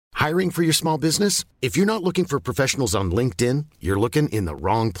Hiring for your small business? If you're not looking for professionals on LinkedIn, you're looking in the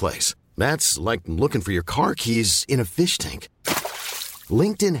wrong place. That's like looking for your car keys in a fish tank.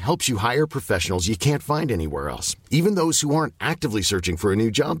 LinkedIn helps you hire professionals you can't find anywhere else, even those who aren't actively searching for a new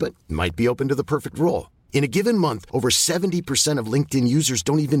job but might be open to the perfect role. In a given month, over 70% of LinkedIn users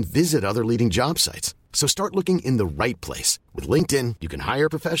don't even visit other leading job sites. So start looking in the right place. With LinkedIn, you can hire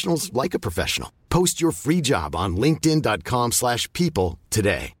professionals like a professional. Post your free job on linkedin.com/people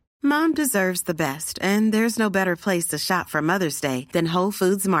today. Mom deserves the best, and there's no better place to shop for Mother's Day than Whole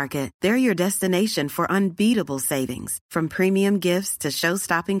Foods Market. They're your destination for unbeatable savings, from premium gifts to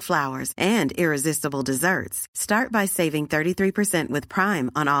show-stopping flowers and irresistible desserts. Start by saving 33% with Prime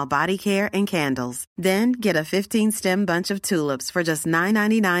on all body care and candles. Then get a 15-stem bunch of tulips for just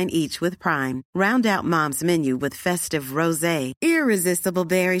 $9.99 each with Prime. Round out Mom's menu with festive rosé, irresistible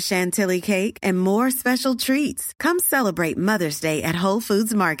berry chantilly cake, and more special treats. Come celebrate Mother's Day at Whole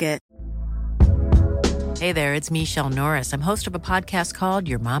Foods Market. Hey there, it's Michelle Norris. I'm host of a podcast called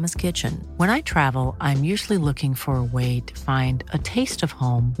Your Mama's Kitchen. When I travel, I'm usually looking for a way to find a taste of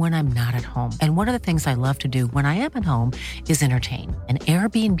home when I'm not at home. And one of the things I love to do when I am at home is entertain. And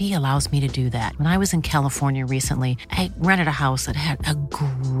Airbnb allows me to do that. When I was in California recently, I rented a house that had a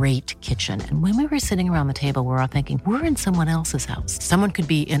great kitchen. And when we were sitting around the table, we're all thinking, we're in someone else's house. Someone could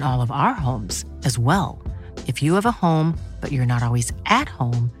be in all of our homes as well. If you have a home, but you're not always at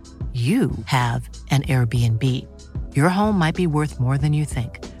home, you have an Airbnb. Your home might be worth more than you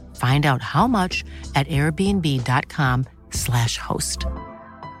think. Find out how much at airbnb.com/host.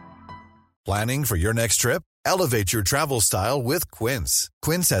 Planning for your next trip? Elevate your travel style with Quince.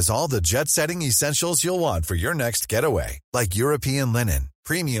 Quince has all the jet-setting essentials you'll want for your next getaway, like European linen,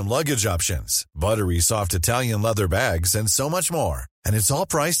 premium luggage options, buttery soft Italian leather bags, and so much more. And it's all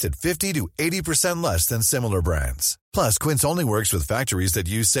priced at 50 to 80% less than similar brands. Plus, Quince only works with factories that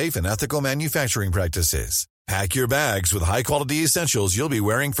use safe and ethical manufacturing practices. Pack your bags with high-quality essentials you'll be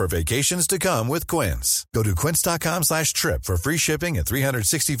wearing for vacations to come with Quince. Go to quince.com/trip for free shipping and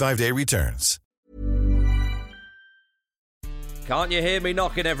 365-day returns. Can't you hear me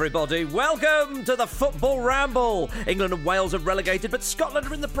knocking, everybody? Welcome to the Football Ramble. England and Wales have relegated, but Scotland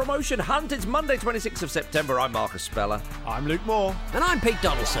are in the promotion hunt. It's Monday, 26th of September. I'm Marcus Speller. I'm Luke Moore. And I'm Pete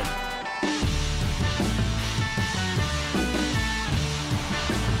Donaldson.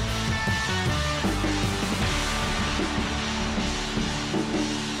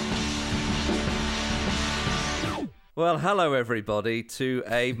 Well, hello everybody to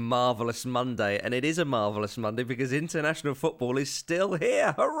a marvellous Monday, and it is a marvellous Monday because international football is still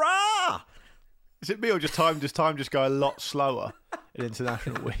here. Hurrah! Is it me or just time just go a lot slower in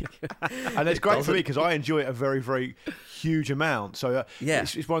International Week? And it's great for me because I enjoy it a very, very huge amount. So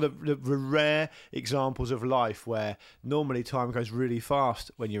it's one of the rare examples of life where normally time goes really fast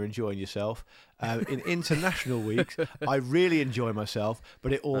when you're enjoying yourself. In International Weeks, I really enjoy myself,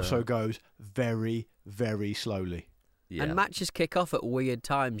 but it also goes very, very slowly. Yeah. And matches kick off at weird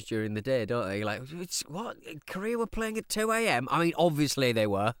times during the day, don't they? You're like, what? Korea were playing at 2 a.m? I mean, obviously they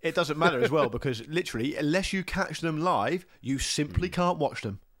were. It doesn't matter as well because literally, unless you catch them live, you simply can't watch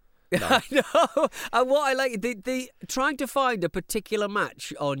them. No. I know. And what I like, the trying to find a particular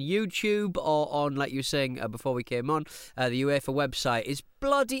match on YouTube or on, like you were saying before we came on, the UEFA website is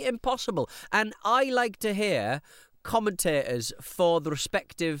bloody impossible. And I like to hear commentators for the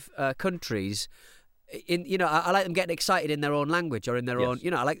respective countries. I like them getting excited in their own language or in their own.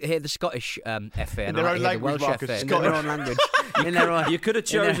 I like to hear the Scottish FA and in their I own like the language, Welsh Marcus, FA in their own language. You could have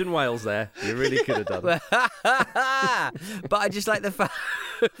chosen Wales there. You really could have done. But I just like the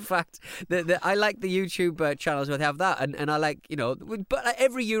fact that I like the YouTube channels where they have that, and I like but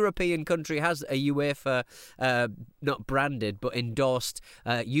every European country has a UEFA not branded but endorsed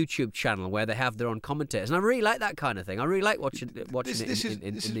YouTube channel where they have their on commentators, and I really like that kind of thing. I really like watching it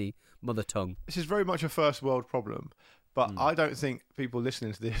in the mother tongue. This is very much a first world problem, but I don't think people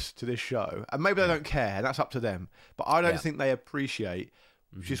listening to this show, and maybe they don't care, and that's up to them, but I don't think they appreciate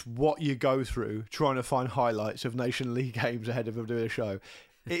just what you go through trying to find highlights of Nation League games ahead of them doing a show.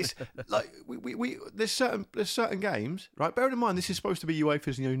 It's like we there's certain games, right? Bearing in mind this is supposed to be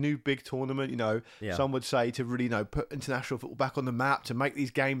UEFA's new big tournament. Some would say to really put international football back on the map, to make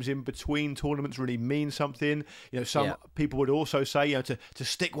these games in between tournaments really mean something. Some people would also say to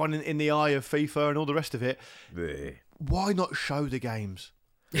stick one in the eye of FIFA and all the rest of it. Why not show the games?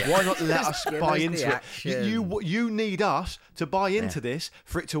 Why not let us buy into it? You need us to buy into this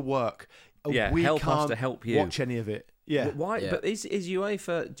for it to work. We help can't us to help you watch any of it. Yeah. But why? Yeah. But is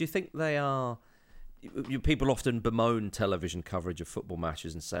UEFA? Do you think they are? People often bemoan television coverage of football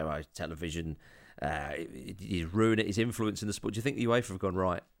matches and say, "Oh, television is ruining its influence in the sport." Do you think the UEFA have gone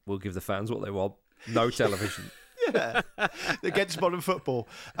right? We'll give the fans what they want. No television. Yeah, against modern football.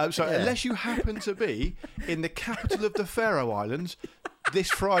 Unless you happen to be in the capital of the Faroe Islands this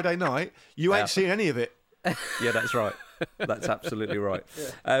Friday night, you ain't seeing any of it. Yeah, that's right. That's absolutely right.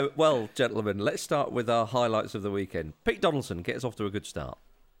 Well, gentlemen, let's start with our highlights of the weekend. Pete Donaldson, get us off to a good start.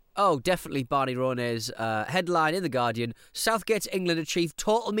 Oh, definitely Barney Ronay's headline in The Guardian, Southgate's England achieved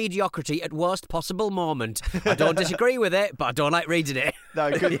total mediocrity at worst possible moment. I don't disagree with it, but I don't like reading it.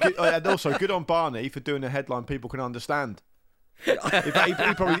 No, good, and also good on Barney for doing a headline people can understand. In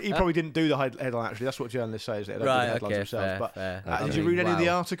fact, he probably didn't do the headline, actually. That's what journalists say, is that they don't do the headlines themselves. Fair. Did you read any of the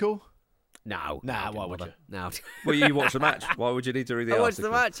article? No. Why would you? No. Well, you watched the match. Why would you need to read the I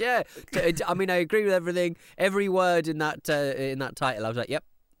article? watched the match, yeah. I mean, I agree with everything. Every word in that title, I was like, yep.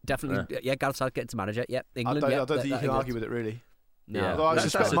 Definitely, Gareth Southgate's manager. Yep, England. I don't think you can argue with it, really. No. Although I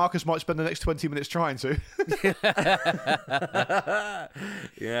suspect Marcus might spend the next 20 minutes trying to.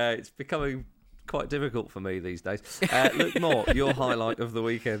 Yeah, it's becoming quite difficult for me these days. Luke Moore, your highlight of the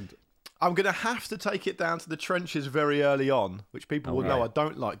weekend. I'm going to have to take it down to the trenches very early on, which people will know I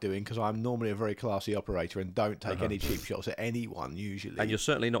don't like doing because I'm normally a very classy operator and don't take any cheap shots at anyone, usually. And you're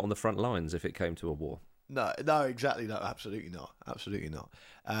certainly not on the front lines if it came to a war. No, exactly. No, absolutely not.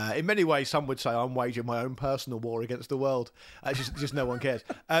 In many ways, some would say I'm waging my own personal war against the world. Just no one cares.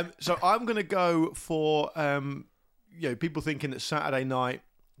 So I'm going to go for people thinking that Saturday night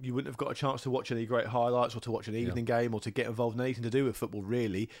you wouldn't have got a chance to watch any great highlights or to watch an evening game or to get involved in anything to do with football.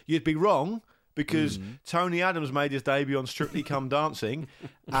 Really, you'd be wrong because Tony Adams made his debut on Strictly Come Dancing,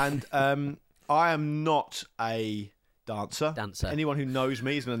 and I am not a dancer. Anyone who knows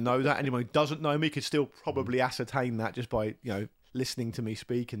me is going to know that. Anyone who doesn't know me could still probably ascertain that just by listening to me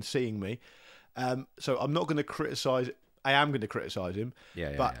speak and seeing me. So I'm not going to criticise. I am going to criticise him.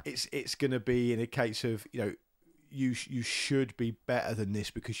 It's going to be in a case of you should be better than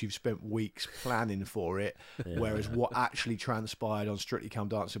this because you've spent weeks planning for it. Whereas what actually transpired on Strictly Come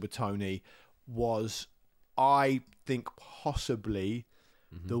Dancing with Tony was, I think, possibly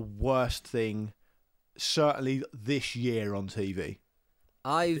the worst thing. Certainly this year on TV.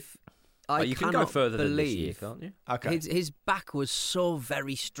 You can go further than this year, can't you? Okay. His back was so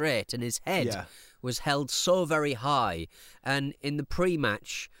very straight and his head was held so very high. And in the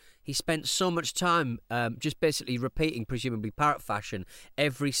pre-match, he spent so much time just basically repeating, presumably parrot fashion,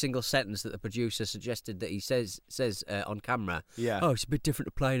 every single sentence that the producer suggested that he says on camera. Yeah. Oh, it's a bit different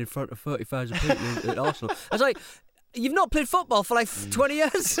to playing in front of 30,000 people at Arsenal. I was like, you've not played football for like 20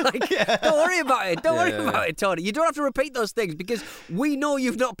 years. Don't worry about it. Don't worry about it, Tony. You don't have to repeat those things because we know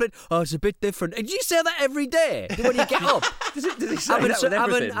you've not played. Oh, it's a bit different. And you say that every day when you get up. Does he say that with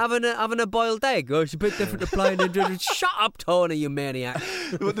everything? Having a boiled egg. Oh, it's a bit different to playing. Shut up, Tony, you maniac.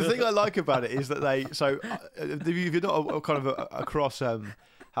 But the thing I like about it is that if you're not kind of across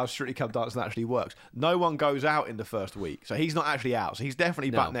how Strictly Come Dancing actually works, no one goes out in the first week. So he's not actually out. So he's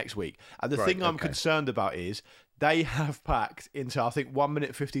definitely back next week. And the thing I'm concerned about is they have packed into, I think, 1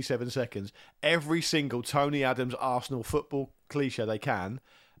 minute 57 seconds every single Tony Adams Arsenal football cliche they can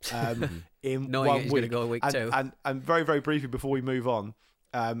in Knowing 1 he's week. Going to go a week too. And very, very briefly before we move on,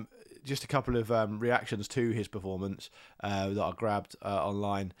 just a couple of reactions to his performance that I grabbed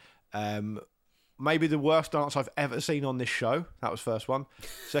online. Maybe the worst dance I've ever seen on this show. That was first one.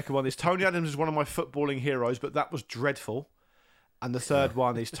 Second one is Tony Adams is one of my footballing heroes, but that was dreadful. And the third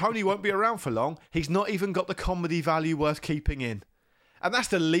one is Tony won't be around for long. He's not even got the comedy value worth keeping in. And that's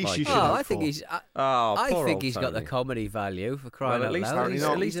the least you should hope I think for. I think he's got the comedy value for crying out loud.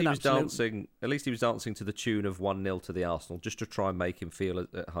 At least he was dancing. At least he was dancing to the tune of 1-0 to the Arsenal, just to try and make him feel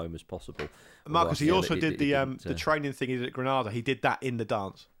at home as possible. Marcus, he also did the training thing he did at Granada. He did that in the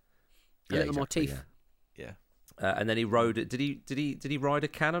dance. A little more teeth. Yeah. And then he rode it. Did he ride a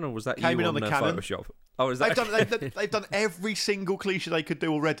cannon, or was that Came you in on the cannon? Photoshop? Oh, is that? They've done every single cliche they could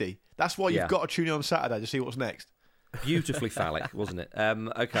do already. That's why you've got to tune in on Saturday to see what's next. Beautifully phallic, wasn't it?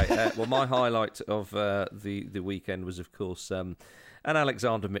 Okay. Well, my highlight of the weekend was, of course, an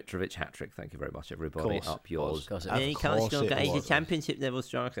Alexander Mitrovic hat-trick. Thank you very much, everybody. Up yours. He can't still get his championship level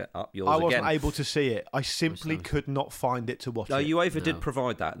striker. Up yours I again. wasn't able to see it. I simply could not find it to watch it. UEFA did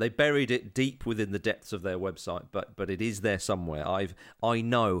provide that. They buried it deep within the depths of their website, but it is there somewhere. I've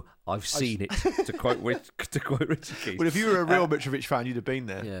seen it. To quote Richie Keys. Well, if you were a real Mitrovic fan, you'd have been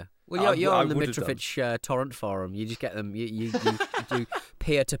there. Yeah. Well, you're on the Mitrovic torrent forum. You just get them. You do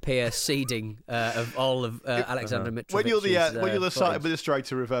peer-to-peer seeding of all of Alexander Mitrovic. When you're the site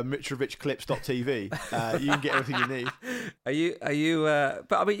administrator of MitrovicClips.tv, you can get everything you need. Are you?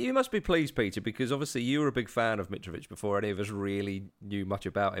 But I mean, you must be pleased, Peter, because obviously you were a big fan of Mitrovic before any of us really knew much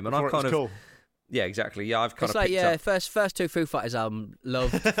about him, and Cool. Yeah, exactly. Yeah, I've kind It's of like, picked up. first two Foo Fighters album,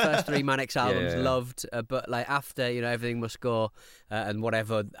 loved. First three Mannix albums, Yeah. loved. But like after, Everything Must Go and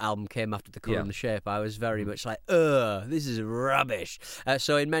whatever album came after The Colour and the Shape, I was very much like, this is rubbish.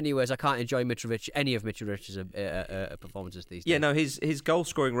 So in many ways, I can't enjoy any of Mitrovic's performances these days. Yeah, no, his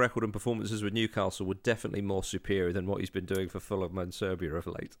goal-scoring record and performances with Newcastle were definitely more superior than what he's been doing for Fulham and Serbia of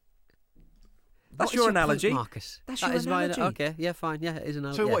late. That's What is your point, analogy, Marcus. That's That your is analogy. Okay, yeah, fine. Yeah, it is an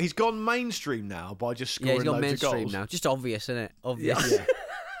analogy. So yeah. what? He's gone mainstream now by just Yeah, scoring he's gone loads of mainstream goals. now. Just obvious, isn't it? Obvious. Yeah.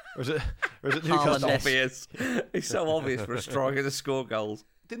 Or is it Newcastle? Holland-esque. Obvious. It's so obvious for a striker to score goals.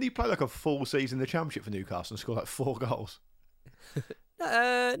 Didn't he play like a full season in the Championship for Newcastle and score like 4 goals?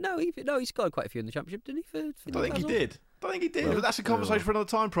 No, he scored quite a few in the Championship, didn't he? For I don't think he Newcastle? did. But that's a conversation for another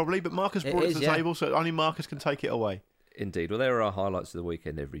time, probably. But Marcus It brought it is, to the yeah. table, so only Marcus can take it away. Indeed. Well, there are our highlights of the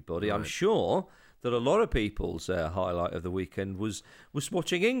weekend, everybody. I'm sure that a lot of people's highlight of the weekend was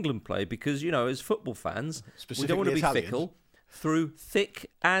watching England play because, as football fans, we don't want to be Specifically fickle through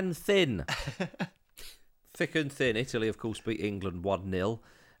thick and thin. Thick and thin. Italy, of course, beat England 1-0.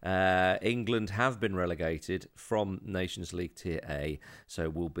 England have been relegated from Nations League Tier A, so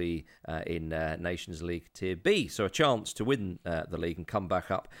we'll be in Nations League Tier B. So a chance to win the league and come back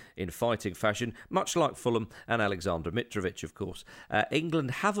up in fighting fashion, much like Fulham and Alexander Mitrovic, of course.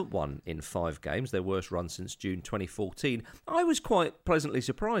 England haven't won in 5 games, their worst run since June 2014. I was quite pleasantly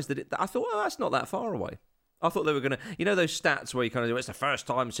surprised that I thought, that's not that far away. I thought they were going to, those stats where you kind of, it's the first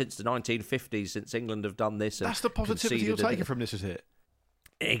time since the 1950s since England have done this. And That's the positivity you're taking from this, is it?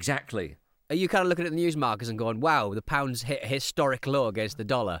 Exactly. Are you kind of looking at the news markers and going, wow, the pound's hit a historic low against the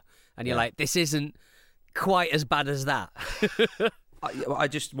dollar? And you're like, this isn't quite as bad as that. I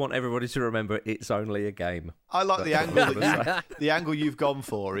just want everybody to remember it's only a game. I like the angle the angle you've gone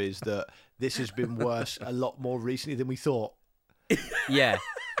for is that this has been worse a lot more recently than we thought. Yeah.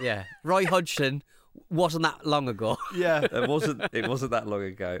 Roy Hodgson wasn't that long ago. Yeah. It wasn't that long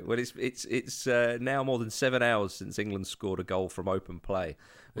ago. Well, it's now more than 7 hours since England scored a goal from open play,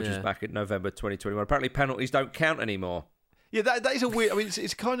 which was back in November 2021. Apparently, penalties don't count anymore. Yeah, that is a weird. I mean,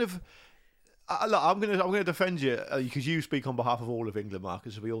 it's kind of. Look, I'm gonna defend you because you speak on behalf of all of England,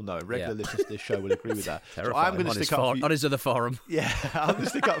 Marcus. As we all know, regular listeners to this show will agree with that. So I'm going to stick up for you. On his other forum. Yeah, I'm going to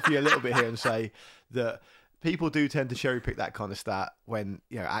stick up for you a little bit here and say that people do tend to cherry pick that kind of stat when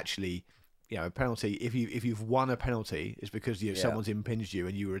actually. A penalty. If you've won a penalty, it's because someone's impinged you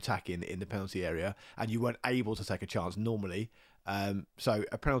and you were attacking in the penalty area and you weren't able to take a chance normally. So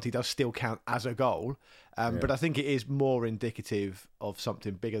a penalty does still count as a goal, but I think it is more indicative of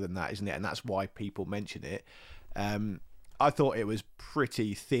something bigger than that, isn't it? And that's why people mention it. I thought it was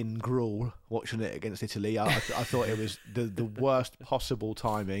pretty thin gruel watching it against Italy. I thought it was the worst possible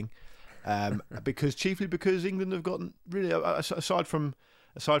timing, chiefly because England have gotten really aside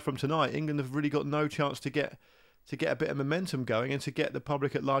from tonight, England have really got no chance to get a bit of momentum going and to get the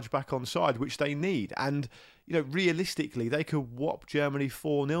public at large back on side, which they need. And realistically, they could whop Germany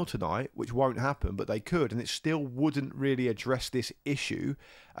 4-0 tonight, which won't happen, but they could, and it still wouldn't really address this issue.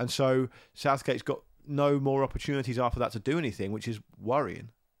 And so Southgate's got no more opportunities after that to do anything, which is worrying.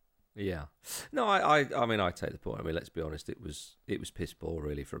 Yeah, no, I mean, I take the point. I mean, let's be honest, it was piss poor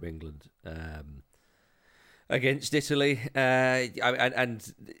really from England. Against Italy,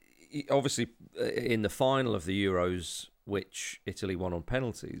 and obviously in the final of the Euros, which Italy won on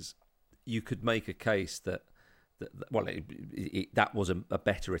penalties, you could make a case that was a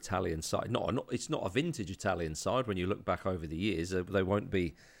better Italian side. It's not a vintage Italian side when you look back over the years. They won't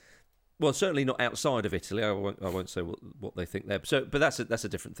be, well, certainly not outside of Italy. I won't say what they think there. But that's a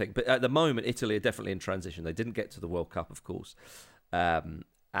different thing. But at the moment, Italy are definitely in transition. They didn't get to the World Cup, of course.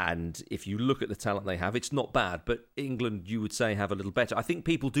 And if you look at the talent they have, it's not bad. But England, you would say, have a little better. I think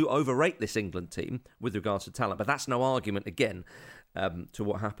people do overrate this England team with regards to talent, but that's no argument, again, to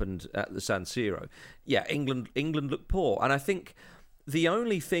what happened at the San Siro. Yeah, England looked poor. And I think the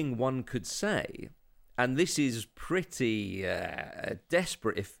only thing one could say, and this is pretty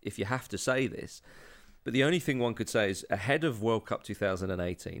desperate if you have to say this, but the only thing one could say is ahead of World Cup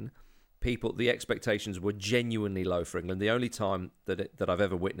 2018... the expectations were genuinely low for England. The only time that I've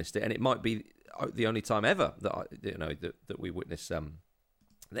ever witnessed it, and it might be the only time ever that we witness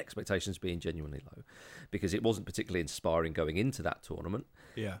the expectations being genuinely low, because it wasn't particularly inspiring going into that tournament.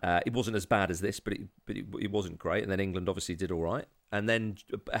 Yeah, it wasn't as bad as this, but it wasn't great. And then England obviously did all right. And then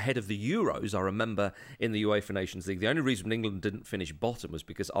ahead of the Euros, I remember in the UEFA Nations League, the only reason England didn't finish bottom was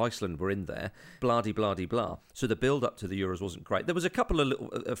because Iceland were in there, blah-de-blah-de-blah. So the build-up to the Euros wasn't great. There was a couple of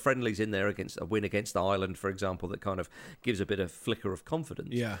little friendlies in there, against a win against Ireland, for example, that kind of gives a bit of flicker of confidence.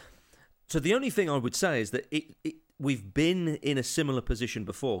 Yeah. So the only thing I would say is that we've been in a similar position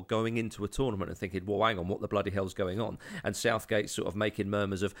before, going into a tournament and thinking, well, hang on, what the bloody hell's going on? And Southgate's sort of making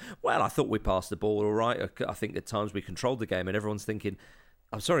murmurs of, well, I thought we passed the ball all right. I think at times we controlled the game, and everyone's thinking,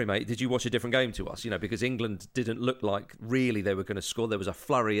 I'm sorry, mate, did you watch a different game to us? Because England didn't look like really they were going to score. There was a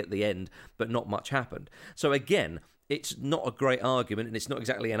flurry at the end, but not much happened. So again, it's not a great argument, and it's not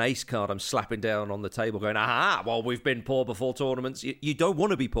exactly an ace card I'm slapping down on the table going, aha, well, we've been poor before tournaments. You don't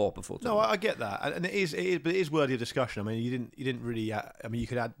want to be poor before tournaments. No, I get that. And it is worthy of discussion. I mean, you didn't really... you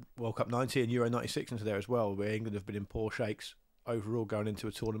could add World Cup 90 and Euro 96 into there as well, where England have been in poor shakes overall going into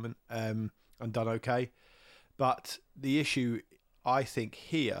a tournament and done okay. But the issue, I think,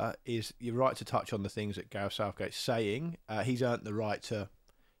 here is you're right to touch on the things that Gareth Southgate's saying. He's earned the right to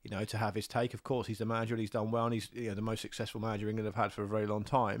have his take. Of course, he's the manager and he's done well, and he's the most successful manager England have had for a very long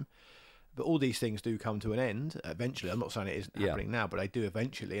time. But all these things do come to an end eventually. I'm not saying it isn't happening now, but they do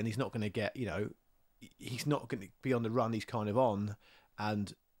eventually. And he's not going to get, he's not going to be on the run he's kind of on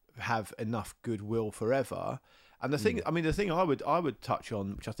and have enough goodwill forever. And the thing, the thing I would touch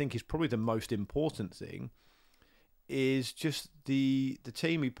on, which I think is probably the most important thing, is just the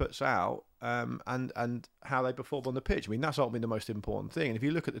team he puts out and how they perform on the pitch. I mean, that's ultimately the most important thing. And if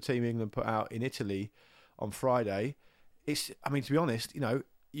you look at the team England put out in Italy on Friday, to be honest,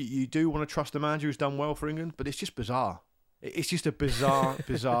 you do want to trust the manager who's done well for England, but it's just bizarre. It's just a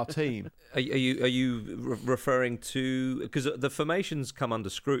bizarre team. Are you referring to, because the formations come under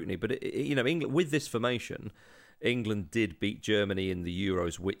scrutiny, but England with this formation, England did beat Germany in the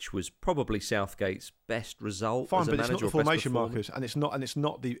Euros, which was probably Southgate's best result. Fine, as a but manager, it's not the formation, Marcus, and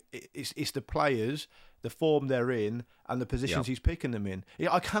it's the players, the form they're in, and the positions he's picking them in.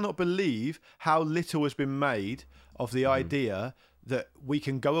 I cannot believe how little has been made of the idea that we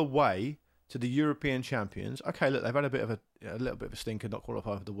can go away to the European champions. Okay, look, they've had a little bit of a stinker, not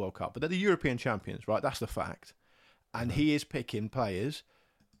qualifying for the World Cup, but they're the European champions, right? That's the fact. And he is picking players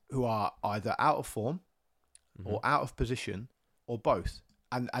who are either out of form or out of position, or both,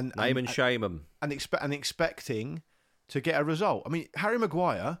 and name and shame them, and expecting to get a result. I mean, Harry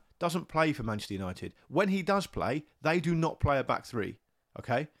Maguire doesn't play for Manchester United. When he does play, they do not play a back three.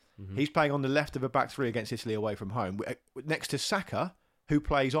 Okay, he's playing on the left of a back three against Italy away from home, next to Saka, who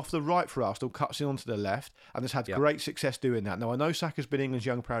plays off the right for Arsenal, cuts in onto the left, and has had great success doing that. Now, I know Saka's been England's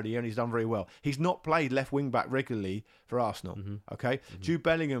young player of the year, and he's done very well. He's not played left wing-back regularly for Arsenal, okay? Jude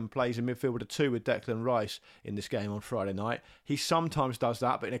Bellingham plays in midfield with a 2 with Declan Rice in this game on Friday night. He sometimes does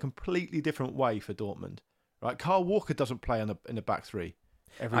that, but in a completely different way for Dortmund, right? Kyle Walker doesn't play in the back three.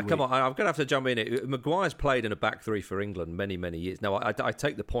 Come on, I'm going to have to jump in. Maguire's played in a back three for England many, many years. Now, I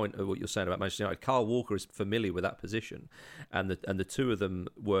take the point of what you're saying about Manchester United. Kyle Walker is familiar with that position, and the two of them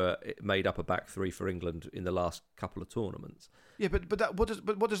were made up a back three for England in the last couple of tournaments. Yeah, what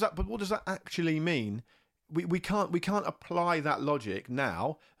does that actually mean? We can't apply that logic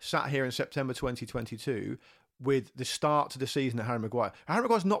now, sat here in September 2022. With the start to the season of Harry Maguire. Harry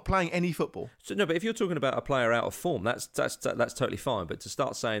Maguire's not playing any football. So no, but if you're talking about a player out of form, that's totally fine. But to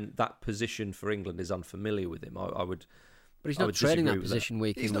start saying that position for England is unfamiliar with him, I would. But he's not training that position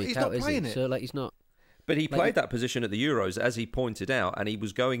week in, week out, is he? So he's not. But he played that position at the Euros, as he pointed out, and he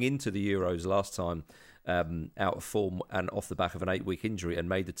was going into the Euros last time out of form and off the back of an 8-week injury, and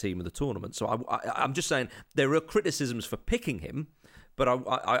made the team of the tournament. So I'm just saying there are criticisms for picking him. But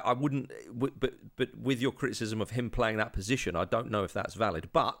I wouldn't. But with your criticism of him playing that position, I don't know if that's valid.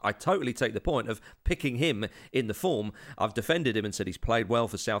 But I totally take the point of picking him in the form. I've defended him and said he's played well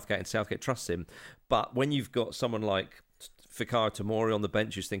for Southgate, and Southgate trusts him. But when you've got someone like Fikayo Tomori on the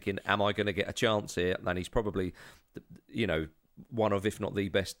bench who's thinking, "Am I going to get a chance here?" and he's probably, one of, if not the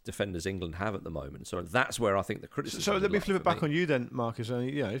best defenders England have at the moment. So that's where I think the criticism. So let me flip it back on you then, Marcus.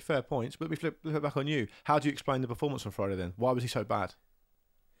 Fair points. But let me flip it back on you. How do you explain the performance on Friday then? Why was he so bad?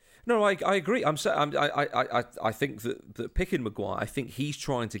 No, I agree. I think that picking Maguire, I think he's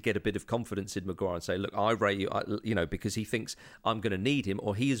trying to get a bit of confidence in Maguire and say, look, I rate you, because he thinks I'm going to need him,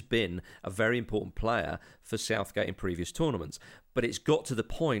 or he has been a very important player for Southgate in previous tournaments. But it's got to the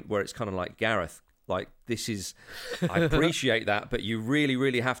point where it's kind of like, Gareth, this is, I appreciate that, but you really,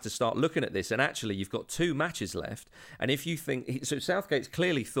 really have to start looking at this. And actually, you've got 2 matches left. And if you think, so Southgate's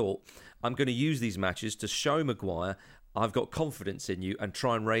clearly thought, I'm going to use these matches to show Maguire I've got confidence in you and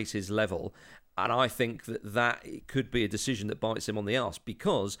try and raise his level. And I think that could be a decision that bites him on the arse,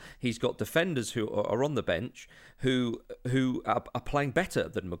 because he's got defenders who are on the bench who are playing better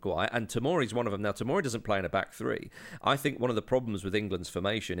than Maguire, and Tomori's one of them. Now, Tomori doesn't play in a back three. I think one of the problems with England's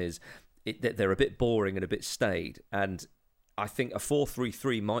formation is that they're a bit boring and a bit staid, and I think a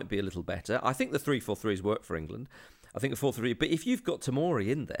 4-3-3 might be a little better. I think the 3-4-3s work for England. I think the 4-3. But if you've got Tomori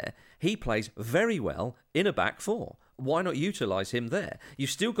in there, he plays very well in a back four. Why not utilise him there? You've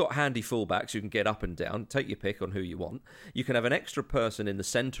still got handy fullbacks who can get up and down. Take your pick on who you want. You can have an extra person in the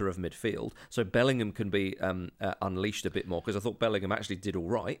centre of midfield, so Bellingham can be unleashed a bit more, because I thought Bellingham actually did all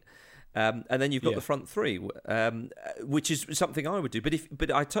right. And then you've got the front three, which is something I would do. But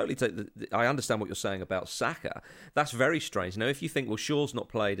I totally I understand what you're saying about Saka. That's very strange. Now, if you think, well, Shaw's not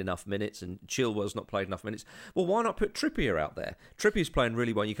played enough minutes and Chilwell's not played enough minutes, well, why not put Trippier out there? Trippier's playing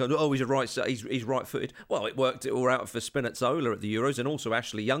really well. You go, oh, he's right-footed. Well, it worked all out for Spinazzola at the Euros, and also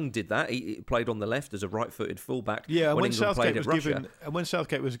Ashley Young did that. He played on the left as a right-footed fullback. Yeah, when England when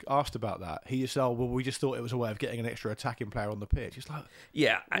Southgate was asked about that, he just said, "Oh, well, we just thought it was a way of getting an extra attacking player on the pitch." It's like,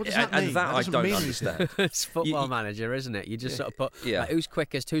 yeah, what does that mean? And that I don't understand. It's Football Manager, isn't it? You just sort of put who's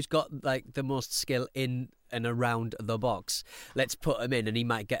quickest, who's got like the most skill in and around the box. Let's put him in, and he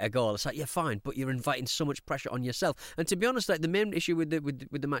might get a goal. It's like, yeah, fine, but you're inviting so much pressure on yourself. And to be honest, like the main issue with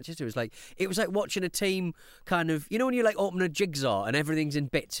the match yesterday was like it was like watching a team kind of, you know, when you like open a jigsaw and everything's in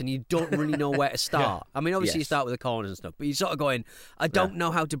bits and you don't really know where to start. I mean, obviously you start with the corners and stuff, but you're sort of going, I don't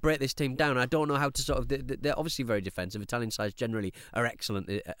know how to break this team down. I don't know how to sort of. They're obviously very defensive. Italian sides generally are excellent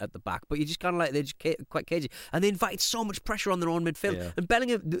at the back, but you just kind of like they're just quite cagey, and they invited so much pressure on their own midfield. Yeah. And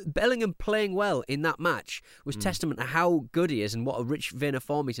Bellingham playing well in that match was testament to how good he is and what a rich vein of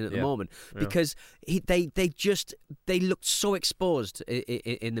form he's in at the moment, because they looked so exposed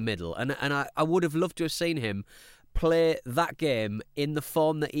in the middle, and I would have loved to have seen him play that game in the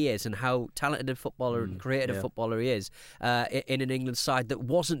form that he is and how talented a footballer and creative footballer he is in an England side that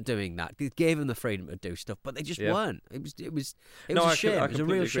wasn't doing that. It gave him the freedom to do stuff, but they just weren't. It was a shame. It was a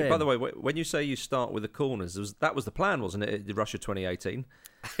real shame. By the way, when you say you start with the corners, that was the plan, wasn't it? Russia 2018.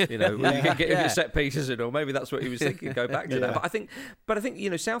 You know, you can get set pieces and all. Maybe that's what he was thinking. Go back to that. But I think you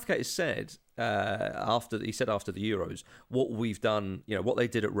know, Southgate has said after the Euros, what we've done, you know, what they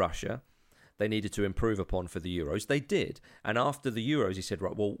did at Russia, they needed to improve upon for the Euros. They did. And after the Euros, he said,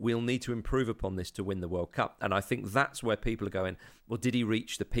 right, well, we'll need to improve upon this to win the World Cup. And I think that's where people are going, well, did he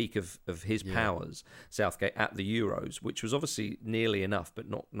reach the peak of his powers, Southgate, at the Euros, which was obviously nearly enough, but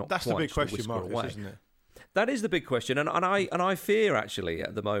not that's quite. The big question, Marcus, isn't it? That is the big question. And I fear, actually,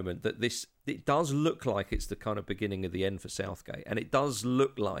 at the moment, that it does look like it's the kind of beginning of the end for Southgate. And it does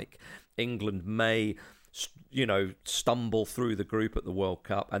look like England may, you know, stumble through the group at the World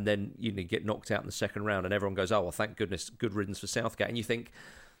Cup and then, you know, get knocked out in the second round, and everyone goes, oh, well, thank goodness, good riddance for Southgate. And you think,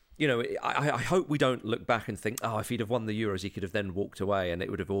 you know, I hope we don't look back and think, oh, if he'd have won the Euros, he could have then walked away and it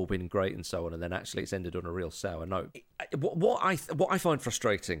would have all been great and so on, and then actually it's ended on a real sour note. What I find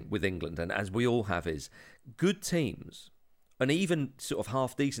frustrating with England, and as we all have, is good teams, and even sort of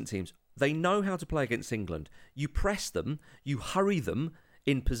half-decent teams, they know how to play against England. You press them, you hurry them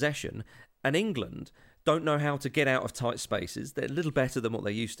in possession, and England don't know how to get out of tight spaces. They're a little better than what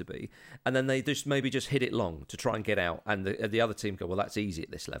they used to be. And then they just maybe just hit it long to try and get out. And the other team go, well, that's easy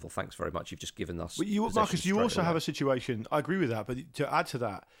at this level. Thanks very much. You've just given us Marcus, you also have a situation, I agree with that, but to add to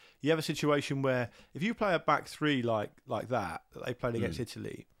that, you have a situation where if you play a back three like that they played against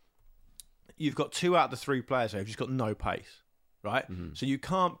Italy, you've got 2 out of the 3 players there who've just got no pace, right? Mm-hmm. So you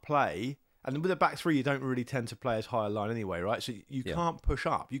can't play. And with a back three, you don't really tend to play as high a line anyway, right? So you can't push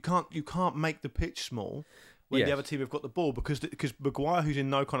up. You can't make the pitch small when the other team have got the ball, because Maguire, who's in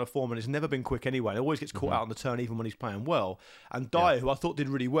no kind of form and has never been quick anyway, and always gets caught out on the turn even when he's playing well. And Dyer, who I thought did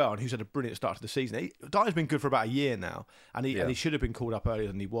really well and who's had a brilliant start to the season. Dyer's been good for about a year now, and he should have been called up earlier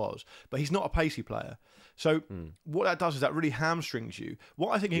than he was. But he's not a pacey player. So what that does is that really hamstrings you.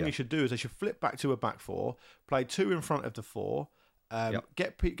 What I think England should do is they should flip back to a back four, play 2 in front of the 4,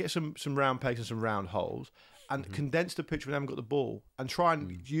 get some round pegs and some round holes, and condense the pitch when they haven't got the ball, and try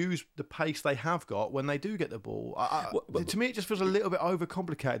and use the pace they have got when they do get the ball. To me, it just feels a little bit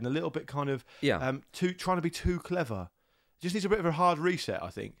overcomplicated and a little bit kind of trying to be too clever. It just needs a bit of a hard reset, I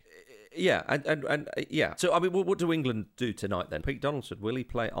think. Yeah, and yeah. So, I mean, what do England do tonight then? Pete Donaldson, will he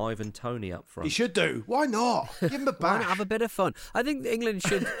play Ivan Toney up front? He should do. Why not? Give him a bash. Have a bit of fun. I think England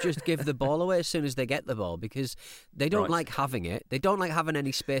should just give the ball away as soon as they get the ball, because they don't like having it. They don't like having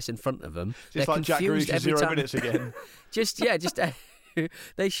any space in front of them. Just They're like Jack confused Grealish every 0 time. minutes again.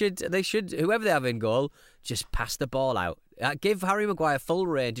 They should, whoever they have in goal, just pass the ball out. Give Harry Maguire full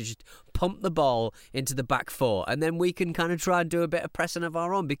rein to just pump the ball into the back 4, and then we can kind of try and do a bit of pressing of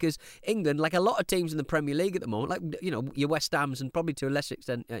our own, because England, like a lot of teams in the Premier League at the moment, like, you know, your West Hams and probably to a lesser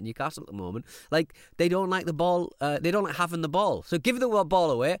extent Newcastle at the moment, like, they don't like the ball, they don't like having the ball. So give the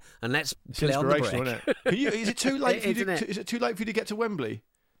ball away and let's play on the break. Isn't it? Is it too late is it too late for you to get to Wembley?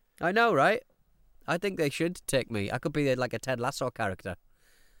 I know, right? I think they should take me. I could be like a Ted Lasso character.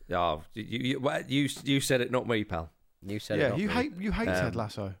 Oh, you said it, not me, pal. You said it. Yeah, not me. you hate Ted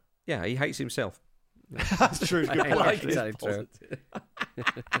Lasso. Yeah, he hates himself. That's true. Good point, actually. Exactly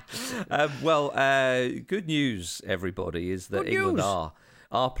true. Good news, everybody, is that Good England news.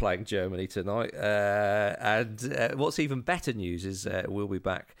 are playing Germany tonight. And what's even better news is we'll be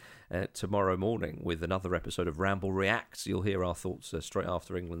back tomorrow morning with another episode of Ramble Reacts. You'll hear our thoughts straight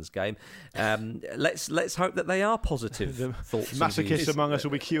after England's game. Let's hope that they are positive thoughts. Masochists among us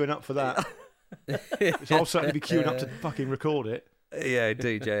will be queuing up for that. So I'll certainly be queuing up to fucking record it. Yeah,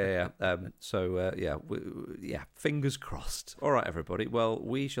 indeed. Yeah. Fingers crossed. All right, everybody. Well,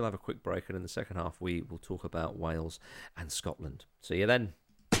 we shall have a quick break, and in the second half, we will talk about Wales and Scotland. See you then.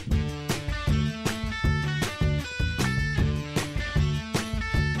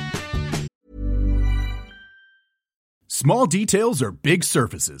 Small details are big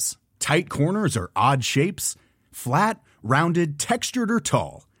surfaces. Tight corners are odd shapes. Flat, rounded, textured, or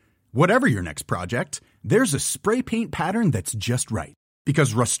tall. Whatever your next project, there's a spray paint pattern that's just right.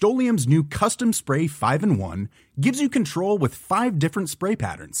 Because Rust-Oleum's new Custom Spray 5-in-1 gives you control with 5 different spray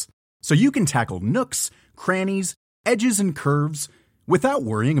patterns. So you can tackle nooks, crannies, edges, and curves without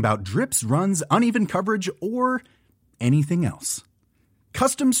worrying about drips, runs, uneven coverage, or anything else.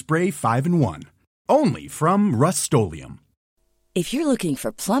 Custom Spray 5-in-1. Only from Rust-Oleum. If you're looking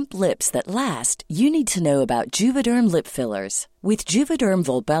for plump lips that last, you need to know about Juvederm lip fillers. With Juvederm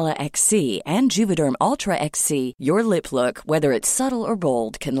Volbella XC and Juvederm Ultra XC, your lip look, whether it's subtle or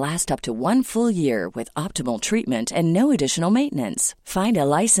bold, can last up to 1 full year with optimal treatment and no additional maintenance. Find a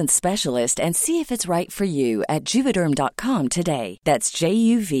licensed specialist and see if it's right for you at Juvederm.com today. That's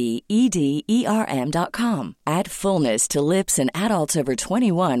JUVEDERM.com. Add fullness to lips in adults over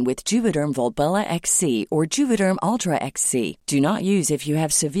 21 with Juvederm Volbella XC or Juvederm Ultra XC. Do not use if you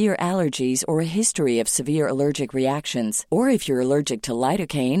have severe allergies or a history of severe allergic reactions, or if you're allergic to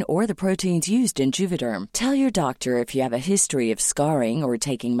lidocaine or the proteins used in Juvederm. Tell your doctor if you have a history of scarring or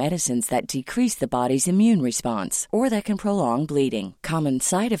taking medicines that decrease the body's immune response or that can prolong bleeding. Common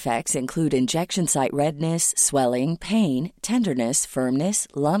side effects include injection site redness, swelling, pain, tenderness, firmness,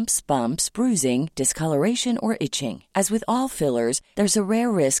 lumps, bumps, bruising, discoloration, or itching. As with all fillers, there's a rare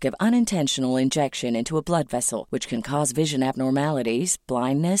risk of unintentional injection into a blood vessel, which can cause vision abnormalities,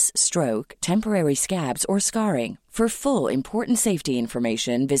 blindness, stroke, temporary scabs, or scarring. For full, important safety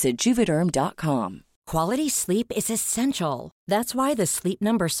information, visit Juvederm.com. Quality sleep is essential. That's why the Sleep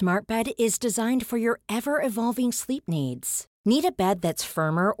Number Smart Bed is designed for your ever-evolving sleep needs. Need a bed that's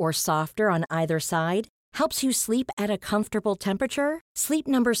firmer or softer on either side? Helps you sleep at a comfortable temperature? Sleep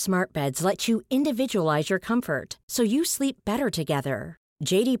Number Smart Beds let you individualize your comfort, so you sleep better together.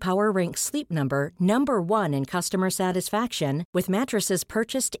 J.D. Power ranks Sleep Number number 1 in customer satisfaction with mattresses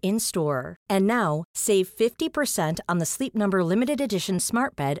purchased in-store. And now, save 50% on the Sleep Number Limited Edition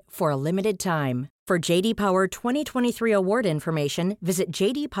Smart Bed for a limited time. For J.D. Power 2023 award information, visit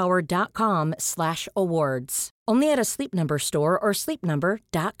jdpower.com/awards. Only at a Sleep Number store or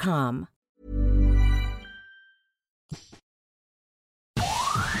sleepnumber.com.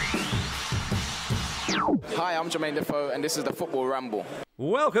 Hi, I'm Jermaine Defoe, and this is the Football Ramble.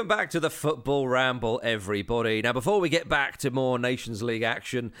 Welcome back to the Football Ramble, everybody. Now, before we get back to more Nations League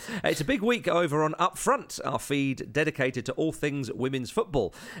action, it's a big week over on Upfront, our feed dedicated to all things women's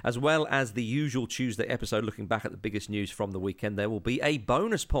football, as well as the usual Tuesday episode looking back at the biggest news from the weekend. There will be a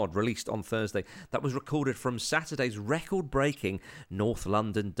bonus pod released on Thursday that was recorded from Saturday's record-breaking North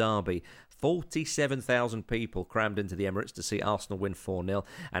London derby. 47,000 people crammed into the Emirates to see Arsenal win 4-0.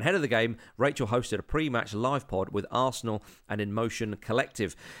 And ahead of the game, Rachel hosted a pre-match live pod with Arsenal and In Motion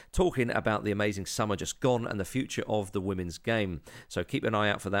Collective, talking about the amazing summer just gone and the future of the women's game. So keep an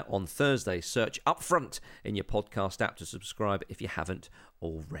eye out for that on Thursday. Search Upfront in your podcast app to subscribe if you haven't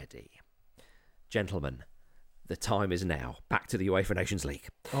already. Gentlemen, the time is now. Back to the UEFA Nations League.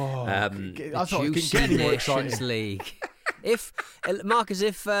 I thought it couldn't get any more exciting. Nations League. If Marcus,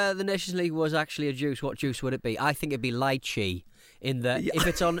 if the Nations League was actually a juice, what juice would it be? I think it'd be lychee. In that, if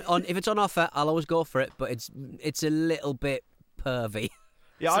it's on offer, I'll always go for it. But it's a little bit pervy.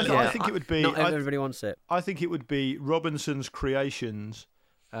 Yeah, I think it would be. Not everybody wants it. I think it would be Robinson's Creations,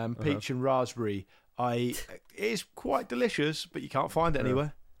 peach and raspberry. It's quite delicious, but you can't find it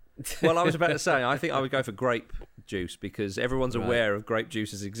anywhere. Well, I was about to say, I think I would go for grape juice because everyone's aware of grape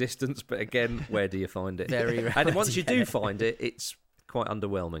juice's existence, but again, where do you find it? Very rare. And once you do find it, it's quite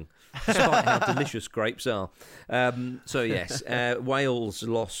underwhelming, despite how delicious grapes are. So yes, Wales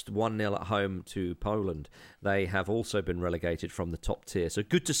lost 1-0 at home to Poland. They have also been relegated from the top tier. So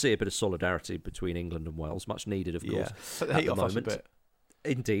good to see a bit of solidarity between England and Wales, much needed, of course. So the heat off us a bit.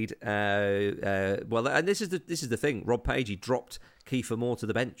 Indeed. Well, and this is the thing. Rob Pagey dropped Kiefer Moore to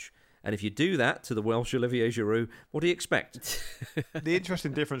the bench And if you do that to the Welsh Olivier Giroud, what do you expect? The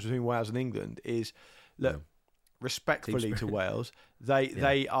interesting difference between Wales and England is, look, respectfully to Wales,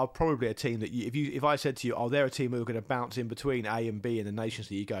 they are probably a team that if I said to you, they're a team who are going to bounce in between A and B in the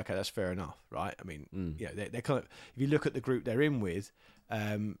Nations League, you go, okay, that's fair enough, right? I mean, they're kind of, if you look at the group they're in with,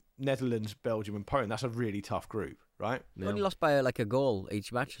 Netherlands, Belgium, and Poland, that's a really tough group, right? They only lost by a goal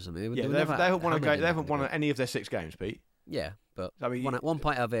each match or something. They haven't won any of their 6 games, Pete. Yeah, but I mean, 1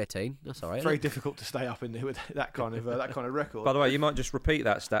 point out of 18. That's all right. Very difficult to stay up in there with that kind of record. By the way, you might just repeat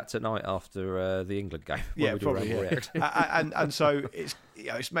that stat tonight after the England game. Yeah, probably. Yeah. and so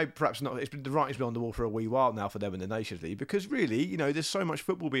it's maybe perhaps not. It's been the writing's been on the wall for a wee while now for them in the Nations League, because really, there's so much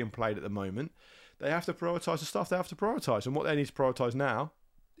football being played at the moment. They have to prioritise the stuff they have to prioritise, and what they need to prioritise now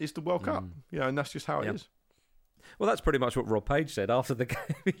is the World Cup. And that's just how it is. Well, that's pretty much what Rob Page said after the game.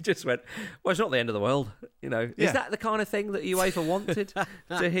 He just went, "Well, it's not the end of the world, Is that the kind of thing that UEFA wanted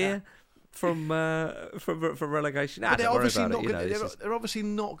to hear from relegation? But they're obviously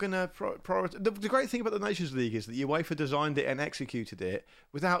not going to prioritise. The great thing about the Nations League is that UEFA designed it and executed it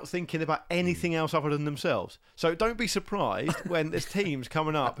without thinking about anything else other than themselves. So don't be surprised when there's teams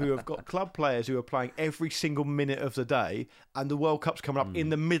coming up who have got club players who are playing every single minute of the day, and the World Cup's coming up in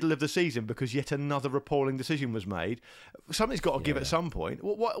the middle of the season because yet another appalling decision was made. Something's got to give at some point.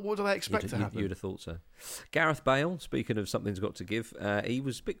 What do they expect to happen? You'd have thought so. Gareth Bale, speaking of something's got to give, he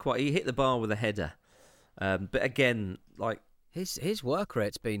was a bit quiet. He hit the bar with a header, but again, like his work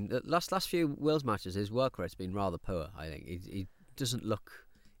rate's been the last few Wales matches. His work rate's been rather poor. I think he doesn't look.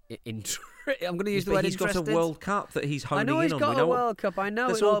 I'm going to use the word he's interested. got a World Cup that he's honing in on. I know he's got a World Cup. I know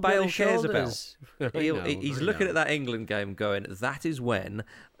that's all Bale cares about. He's looking at that England game, going, "That is when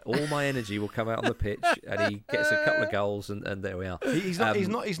all my energy will come out on the pitch," and he gets a couple of goals, and there we are. He's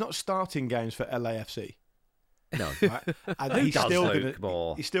not starting games for LAFC. No, right? And he's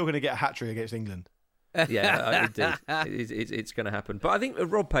still going to get a hat trick against England. Yeah, indeed, it's going to happen. But I think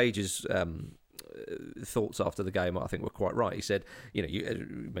Rob Page's thoughts after the game, I think, were quite right. He said,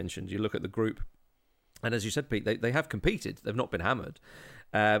 you mentioned, you look at the group, and as you said, Pete, they have competed. They've not been hammered.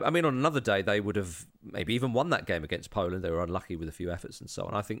 I mean, on another day, they would have maybe even won that game against Poland. They were unlucky with a few efforts and so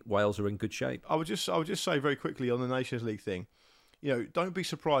on. I think Wales are in good shape. I would just say very quickly on the Nations League thing, don't be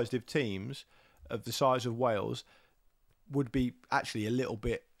surprised if teams of the size of Wales would be actually a little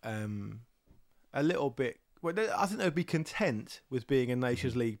bit. Well, I think they'd be content with being in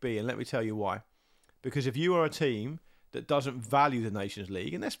Nations League B, and let me tell you why. Because if you are a team that doesn't value the Nations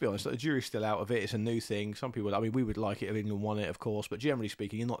League, and let's be honest, the jury's still out of it, it's a new thing. Some people, we would like it if England won it, of course, but generally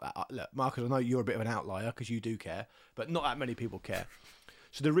speaking, you're not that. Look, Marcus, I know you're a bit of an outlier because you do care, but not that many people care.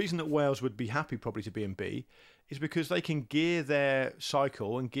 So the reason that Wales would be happy probably to be in B is because they can gear their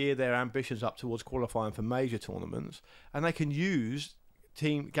cycle and gear their ambitions up towards qualifying for major tournaments, and they can use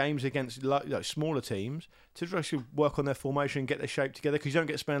games against smaller teams to actually work on their formation and get their shape together, because you don't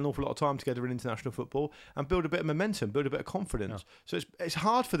get to spend an awful lot of time together in international football, and build a bit of momentum, build a bit of confidence. So it's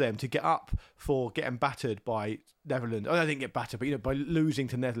hard for them to get up for getting battered by Netherlands. Oh, they didn't get battered, but by losing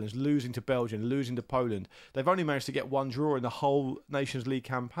to Netherlands, losing to Belgium, losing to Poland. They've only managed to get one draw in the whole Nations League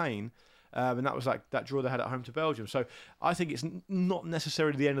campaign. And that was like that draw they had at home to Belgium. So I think it's not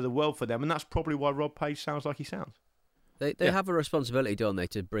necessarily the end of the world for them, and that's probably why Rob Page sounds like he sounds. They have a responsibility, don't they,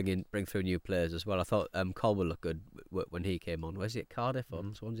 to bring through new players as well. I thought Colwell looked good when he came on. Was he at Cardiff or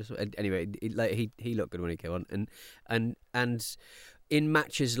Swansea? Anyway, he looked good when he came on, and in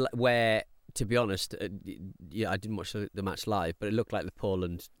matches where, to be honest, I didn't watch the match live, but it looked like the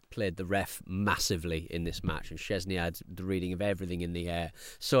Poland played the ref massively in this match, and Szczesny had the reading of everything in the air.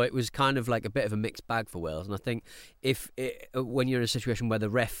 So it was kind of like a bit of a mixed bag for Wales. And I think when you're in a situation where the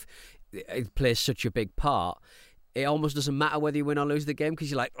ref plays such a big part, it almost doesn't matter whether you win or lose the game,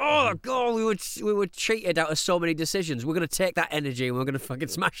 because you're like, oh God, we were cheated out of so many decisions. We're going to take that energy and we're going to fucking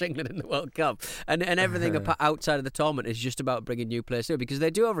smash England in the World Cup. And everything outside of the tournament is just about bringing new players through, because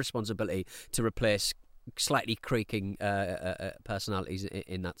they do have a responsibility to replace slightly creaking personalities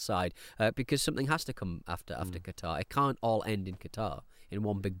in that side, because something has to come after Qatar. It can't all end in Qatar in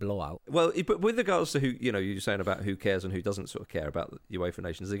one big blowout. Well, but with regards to who, you're saying about who cares and who doesn't sort of care about the UEFA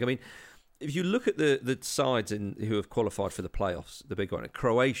Nations League, I mean, if you look at the sides who have qualified for the playoffs, the big one,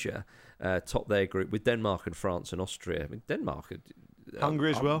 Croatia topped their group with Denmark and France and Austria. I mean, Denmark... Hungary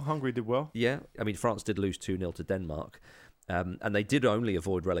as well. Hungary did well. Yeah. I mean, France did lose 2-0 to Denmark. And they did only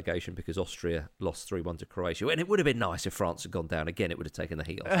avoid relegation because Austria lost 3-1 to Croatia. And it would have been nice if France had gone down. Again, it would have taken the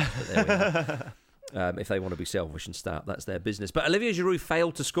heat off. But there we are. If they want to be selfish and start, that's their business. But Olivier Giroud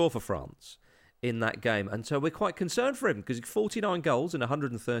failed to score for France in that game, and so we're quite concerned for him, because 49 goals in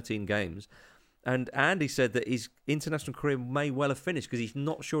 113 games, And Andy said that his international career may well have finished because he's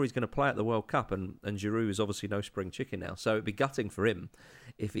not sure he's going to play at the World Cup, and Giroud is obviously no spring chicken now. So it'd be gutting for him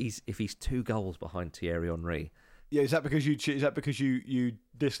if he's 2 goals behind Thierry Henry. Yeah, is that because you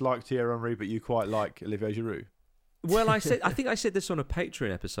dislike Thierry Henry, but you quite like Olivier Giroud? Well, I think I said this on a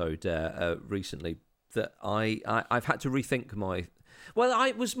Patreon episode recently that I've had to rethink my. Well,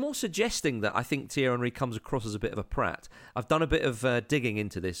 I was more suggesting that I think Thierry Henry comes across as a bit of a prat. I've done a bit of digging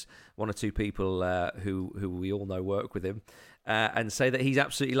into this. 1 or 2 people who we all know work with him and say that he's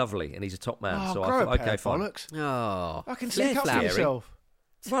absolutely lovely and he's a top man. Oh, so I thought, okay, fine. Oh, I can stick up for yourself.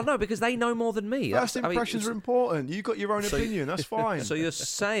 Well, no, because they know more than me. First impressions are important. You've got your own opinion. That's fine. So you're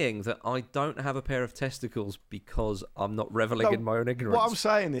saying that I don't have a pair of testicles because I'm not reveling in my own ignorance? What I'm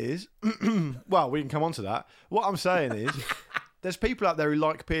saying is, well, we can come on to that. What I'm saying is, there's people out there who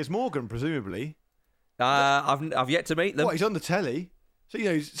like Piers Morgan, presumably. I've yet to meet them. What, he's on the telly?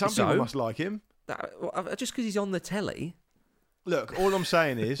 So, some people must like him. Just because he's on the telly? Look, all I'm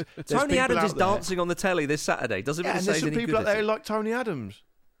saying is... Tony Adams is dancing on the telly this Saturday. Doesn't mean to say there's some people out there who like Tony Adams.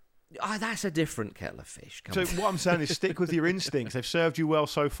 That's a different kettle of fish. What I'm saying is stick with your instincts. They've served you well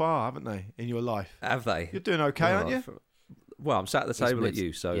so far, haven't they, in your life? Have they? You're doing okay, aren't you? Well, I'm sat at the table at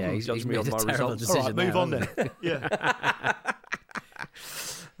you, so judge me on my results. All right, move on then. Yeah.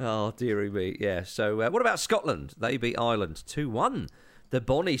 Oh, dearie me. Yeah, so what about Scotland? They beat Ireland 2-1. The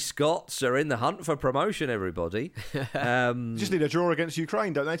Bonnie Scots are in the hunt for promotion, everybody. Just need a draw against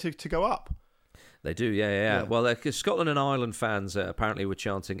Ukraine, don't they, to go up? They do, yeah. Well, Scotland and Ireland fans apparently were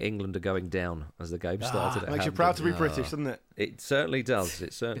chanting England are going down as the game started. Makes you proud to be British, doesn't it? It certainly does.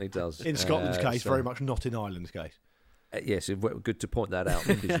 In Scotland's case, very much not in Ireland's case. Yes, good to point that out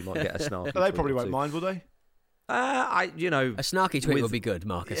because you might get a snarky. They probably won't mind, will they? A snarky tweet would be good,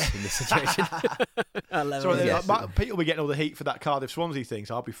 Marcus, in this situation. Pete will be getting all the heat for that Cardiff Swansea thing,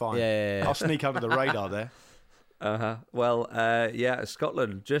 so I'll be fine. Yeah. I'll sneak under the radar there. Well,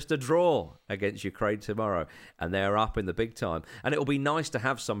 Scotland just a draw against Ukraine tomorrow, and they're up in the big time. And it'll be nice to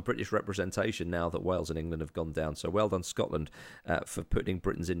have some British representation now that Wales and England have gone down. So well done, Scotland, for putting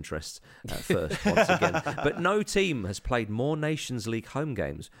Britain's interests first once again. But no team has played more Nations League home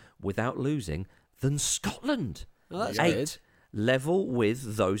games without losing than Scotland. Well, that's 8, good. level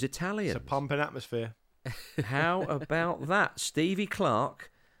with those Italians. It's a pumping atmosphere. How about that? Stevie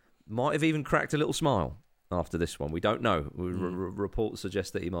Clarke might have even cracked a little smile after this one. We don't know. Reports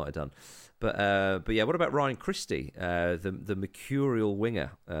suggest that he might have done. But yeah, what about Ryan Christie, the mercurial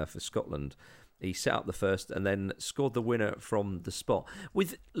winger for Scotland? He set up the first and then scored the winner from the spot.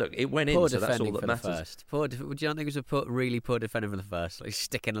 It went in, so that's all that matters. Would you not think it was a really poor defender for the first? Like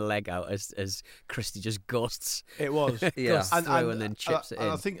sticking a leg out as Christie just ghosts. It was. Ghosts through and then chips it in.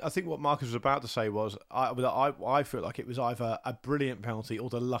 I think what Marcus was about to say was, I feel like it was either a brilliant penalty or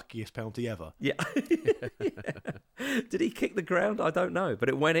the luckiest penalty ever. Yeah. Did he kick the ground? I don't know, but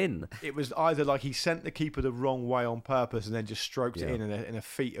it went in. It was either like he sent the keeper the wrong way on purpose and then just stroked it in a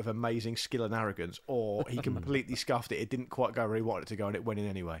feat of amazing skill and arrogance, or he completely scuffed it. It didn't quite go where he wanted it to go, and it went in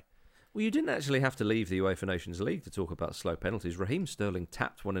anyway. Well, you didn't actually have to leave the UEFA Nations League to talk about slow penalties. Raheem Sterling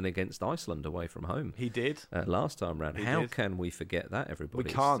tapped one in against Iceland away from home. He did. Last time round. How can we forget that, everybody?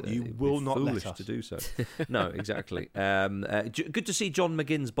 We can't. You will not foolish let us. to do so. No, exactly. Good to see John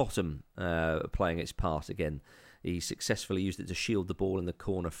McGinn's bottom playing its part again. He successfully used it to shield the ball in the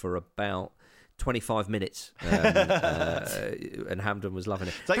corner for about 25 minutes, and Hampden was loving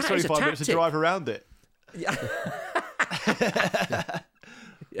it. It takes 25 minutes to drive around it. Yeah.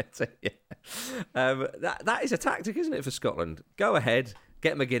 That is a tactic, isn't it, for Scotland? Go ahead,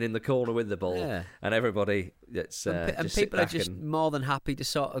 get McGinn in the corner with the ball, and everybody. And people are just more than happy to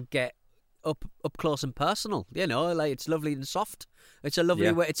sort of get up close and personal. It's lovely and soft. It's a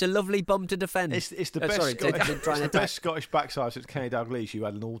lovely way. It's a lovely bum to defend. It's the best best Scottish backside since Kenny Dalglish. You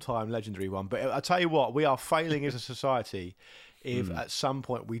had an all-time legendary one. But I tell you what, we are failing as a society if at some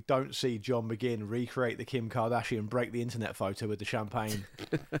point we don't see John McGinn recreate the Kim Kardashian break the internet photo with the champagne.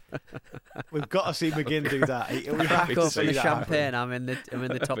 We've got to see McGinn do that. We have to see the that champagne. I'm in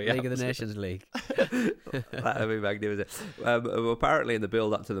the top league of the Nations League. That'd be magnificent. Apparently, in the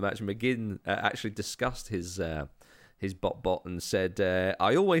build-up to the match, McGinn actually discussed his bot and said,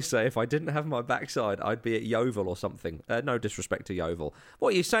 I always say if I didn't have my backside, I'd be at Yeovil or something. No disrespect to Yeovil.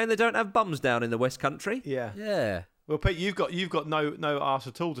 What, are you saying they don't have bums down in the West Country? Yeah. Well, Pete, you've got no arse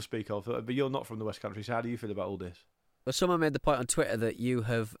at all to speak of, but you're not from the West Country, so how do you feel about all this? Well, someone made the point on Twitter that you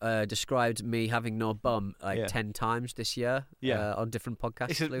have described me having no bum 10 times this year on different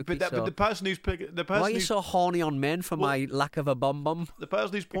podcasts, Lukey. But the person who's... Why are you so horny on men for my lack of a bum? The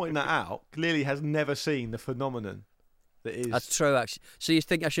person who's pointing that out clearly has never seen the phenomenon that is. That's true, actually. So you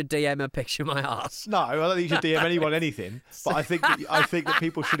think I should DM a picture of my arse? No, I don't think you should DM anyone anything. But I think that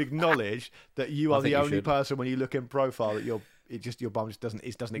people should acknowledge that you are the only person when you look in profile that your bum just doesn't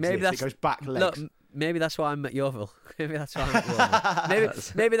exist. It goes back legs. Look, maybe that's why I'm at Yeovil. Maybe that's why I'm at Yeovil.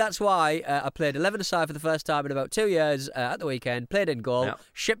 maybe that's why I played 11-a-side for the first time in about 2 years at the weekend. Played in goal,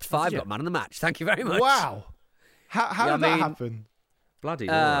 shipped 5, got man of the match. Thank you very much. Wow. How did that happen? Bloody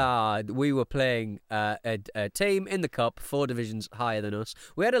we were playing a team in the cup 4 divisions higher than us.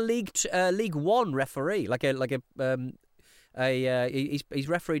 We had a League One referee, he's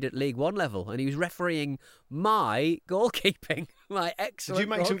refereed at League One level, and he was refereeing my goalkeeping, my excellent. Did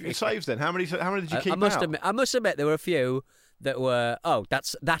you make some saves then? How many did you keep out? I must admit there were a few that were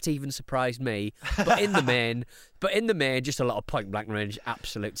that even surprised me. But in the main, just a lot of point blank range,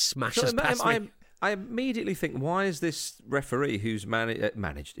 absolute smashes past me. I immediately think, why is this referee who's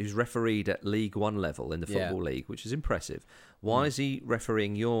who's refereed at League One level in the Football League, which is impressive, why is he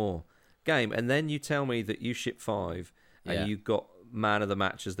refereeing your game? And then you tell me that you shipped 5 and you got man of the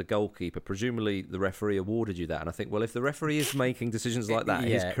match as the goalkeeper. Presumably the referee awarded you that. And I think, well, if the referee is making decisions like that,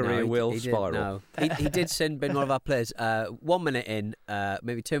 his career will spiral. He did send bin one of our players 1 minute in,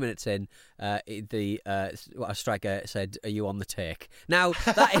 maybe 2 minutes in, a striker said, "Are you on the take?" Now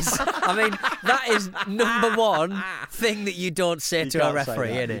that is number one thing that you don't say to a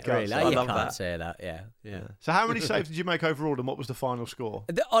referee, isn't it? Really, you can't say that. Yeah. So how many saves did you make overall, and what was the final score?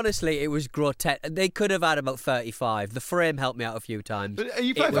 Honestly, it was grotesque. They could have had about 35. The frame helped me out a few times. But are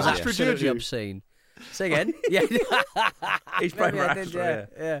you playing for Astra, absolutely obscene. Say again? Yeah. He's playing for Astra,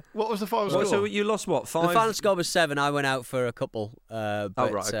 yeah. What was the final score? So you lost what, 5? The final score was 7. I went out for a couple. But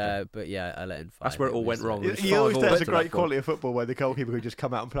yeah, I let in 5. That's where it all went wrong. You always think there's a great quality of football where the goalkeeper could just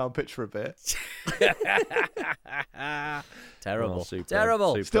come out and play on pitch for a bit. Terrible. Superb.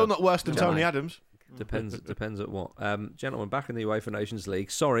 Terrible. Still not worse than Tony Adams. Depends at what. Gentlemen, back in the UEFA Nations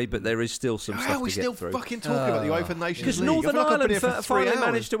League. Sorry, but there is still some stuff to get through. How are we still fucking talking about the UEFA Nations League? Because Northern Ireland finally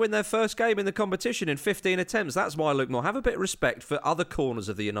managed to win their first game in the competition in 15 attempts. That's why, Luke Moore, have a bit of respect for other corners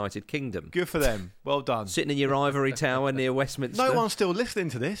of the United Kingdom. Good for them. Well done. Sitting in your ivory tower near Westminster. No one's still listening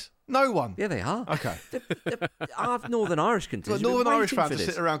to this. No one. Yeah, they are. Okay. Our Northern Irish contingent. Northern Irish fans to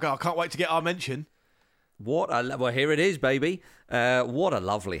sit around and go, I can't wait to get our mention. Well, here it is, baby. What a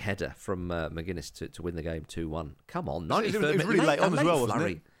lovely header from McGuinness to win the game 2-1. Come on, 93rd minute. It was really late on as well, wasn't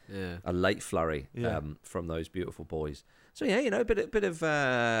it? Yeah. A late flurry from those beautiful boys. So yeah, a bit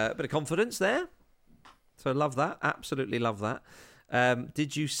of confidence there. So love that. Absolutely love that.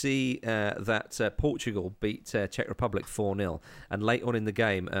 Did you see that Portugal beat Czech Republic 4-0? And late on in the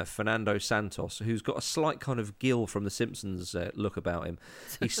game, Fernando Santos, who's got a slight kind of Gil from The Simpsons look about him,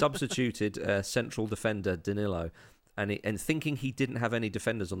 he substituted central defender Danilo. And thinking he didn't have any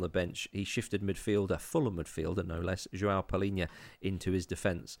defenders on the bench, he shifted Fulham midfielder, no less, João Palhinha, into his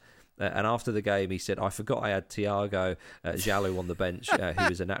defence. And after the game, he said, I forgot I had Thiago Jalou on the bench,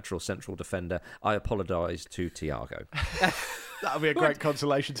 who is a natural central defender. I apologise to Thiago. That'll be a great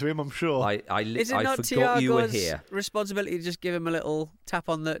consolation to him, I'm sure. I forgot Thiago's you were here. Responsibility to just give him a little tap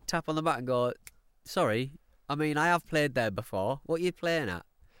on the back and go, sorry, I mean, I have played there before. What are you playing at?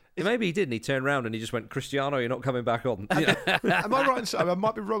 Maybe he didn't. He turned around and he just went, Cristiano, you're not coming back on. Am I right in saying, I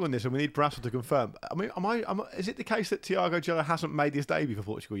might be wrong on this, and we need Brassel to confirm. I mean, is it the case that Thiago Jalou hasn't made his debut for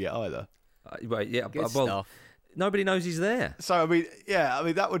Portugal yet either? Stuff. Nobody knows he's there. So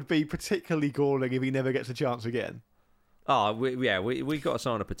that would be particularly galling if he never gets a chance again. Oh, we've got to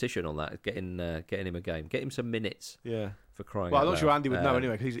sign a petition on that, getting him a game, get him some minutes. Yeah, for crying out loud. Well, I'm not sure Andy would know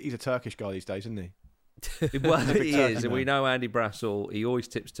anyway, because he's a Turkish guy these days, isn't he? Well, he is, and we know Andy Brassel. He always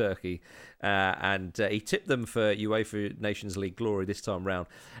tips Turkey, and he tipped them for UEFA Nations League glory this time round.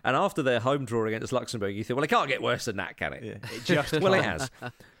 And after their home draw against Luxembourg, you think, well, it can't get worse than that, can it? Yeah, it just well, it has,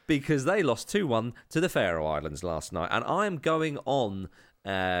 because they lost 2-1 to the Faroe Islands last night. And I am going on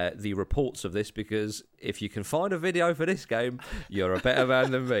the reports of this, because if you can find a video for this game, you're a better man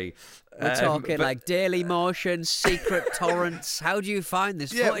than me. We're talking like Daily Motion, secret torrents. How do you find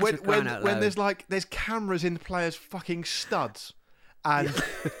this footage? When there's cameras in players' fucking studs, and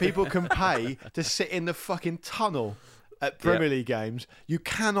people can pay to sit in the fucking tunnel at Premier League games, you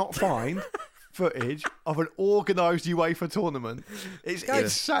cannot find footage of an organised UEFA tournament. It's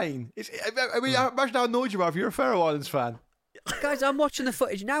insane. Imagine how annoyed you are if you're a Faroe Islands fan. Guys, I'm watching the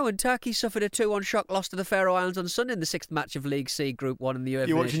footage now, and Turkey suffered a 2-1 shock loss to the Faroe Islands on Sunday in the 6th match of League C Group 1 in the UEFA.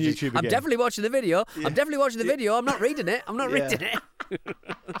 You're watching YouTube again? I'm definitely watching the video. Yeah. I'm definitely watching the video. I'm not reading it. Reading it.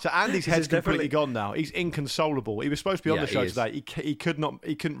 So Andy's head's completely gone now. He's inconsolable. He was supposed to be on the show today. He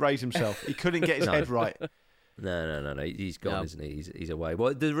couldn't raise himself. He couldn't get his head right. No. He's gone, isn't he? He's away.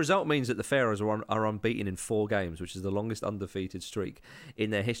 Well, the result means that the Faroes are unbeaten in 4 games, which is the longest undefeated streak in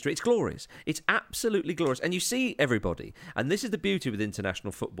their history. It's glorious. It's absolutely glorious. And you see everybody. And this is the beauty with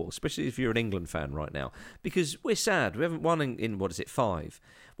international football, especially if you're an England fan right now, because we're sad. We haven't won in what is it, 5?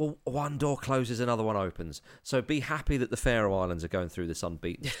 Well, one door closes, another one opens. So be happy that the Faroe Islands are going through this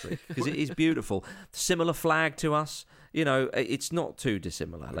unbeaten streak, because it is beautiful. Similar flag to us. You know, it's not too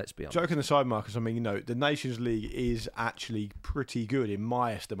dissimilar, let's be honest. Joking aside, Marcus, I mean, you know, the Nations League is actually pretty good, in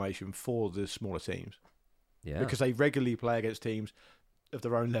my estimation, for the smaller teams. Yeah. Because they regularly play against teams of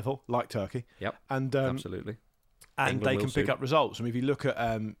their own level, like Turkey. Yep, and absolutely. And England they can pick soon. up results. I mean, if you look at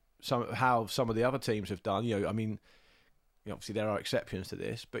how some of the other teams have done, you know, I mean, obviously there are exceptions to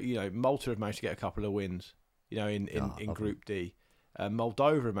this, but, you know, Malta have managed to get a couple of wins, you know, in Group D.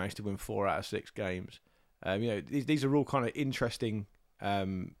 Moldova have managed to win 4 out of 6 games. You know, these are all kind of interesting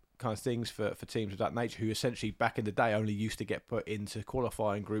kind of things for teams of that nature, who essentially back in the day only used to get put into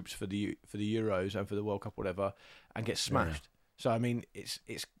qualifying groups for the Euros and for the World Cup, whatever, and get smashed. Yeah. So I mean, it's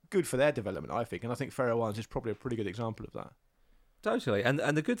good for their development, I think, and I think Faroe Islands is probably a pretty good example of that. Totally, and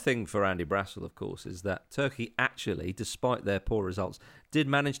the good thing for Andy Brassel, of course, is that Turkey actually, despite their poor results, did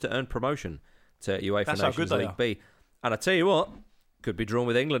manage to earn promotion to UEFA Nations League B. And I tell you what, could be drawn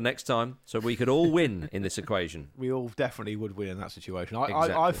with England next time, so we could all win in this equation. We all definitely would win in that situation.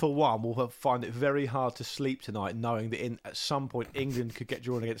 Exactly. I for one, will find it very hard to sleep tonight knowing that at some point England could get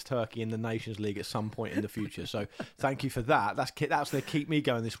drawn against Turkey in the Nations League at some point in the future. So thank you for that. That's going to keep me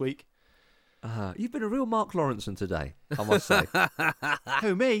going this week. You've been a real Mark Lawrenson today, I must say.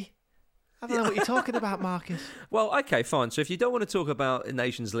 Who, me? I don't know what you're talking about, Marcus. Well, okay, fine. So if you don't want to talk about the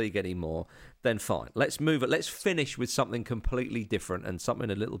Nations League anymore, then fine. Let's move it. Let's finish with something completely different and something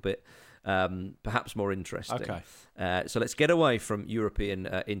a little bit perhaps more interesting. Okay. So let's get away from European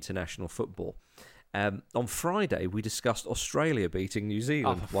international football. On Friday, we discussed Australia beating New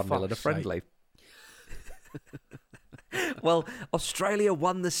Zealand 1-0 in a friendly. Well, Australia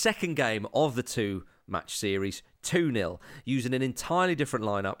won the second game of the 2-match series 2-0, using an entirely different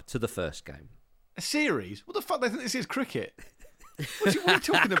lineup to the first game. A series? What the fuck? They think this is cricket? What are you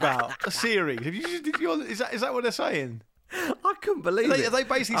talking about? A series? Is that what they're saying? I couldn't believe it. They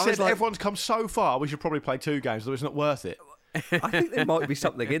basically said everyone's come so far, we should probably play 2 games, so it's not worth it. I think there might be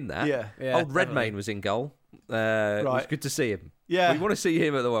something in that. Yeah, Old Redmayne was in goal. Right. It was good to see him. Yeah. We want to see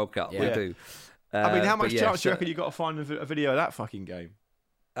him at the World Cup. Yeah. We do. I mean, how much chance do you reckon you got to find a video of that fucking game?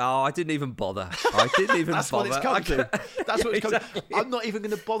 Oh, I didn't even bother. That's what it's come to. That's what it's come exactly. to. I'm not even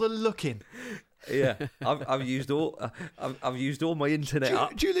going to bother looking. Yeah, I've used all my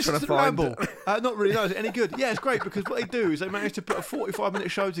internet. Do you listen to the Ramble? Not really. No, is it any good? Yeah, it's great because what they do is they manage to put a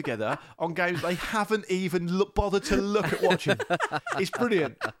 45-minute show together on games they haven't even bothered to look at watching. It's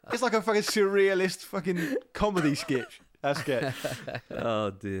brilliant. It's like a fucking surrealist fucking comedy sketch.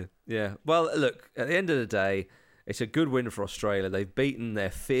 Oh dear. Yeah. Well, look. At the end of the day, it's a good win for Australia. They've beaten their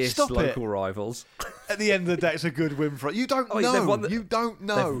fierce local rivals. At the end of the day, it's a good win for you. Don't know. You don't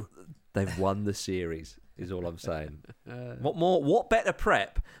know. They've won the series. Is all I'm saying. What better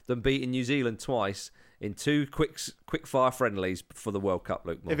prep than beating New Zealand twice in 2 quick fire friendlies for the World Cup,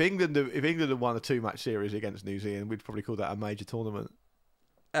 Luke Moore? If England had won a 2-match series against New Zealand, we'd probably call that a major tournament.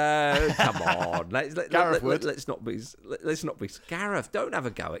 Come on, Gareth let's not be Gareth. Don't have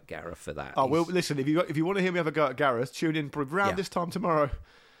a go at Gareth for that. Oh well, listen. If you want to hear me have a go at Gareth, tune in around this time tomorrow.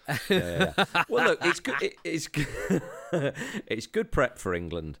 Yeah. Well, look, it's good. It's good. It's good prep for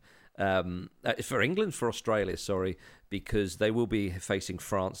England. For Australia, sorry, because they will be facing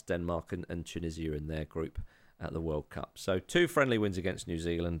France, Denmark, and Tunisia in their group at the World Cup. So 2 friendly wins against New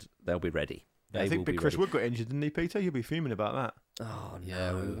Zealand. They'll be ready. I think Big Chris Wood got injured, didn't he, Peter? You'll be fuming about that. Oh, no.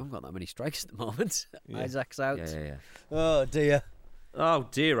 Yeah, we haven't got that many strikes at the moment. Yeah. Isaac's out. Yeah. Oh, dear. Oh,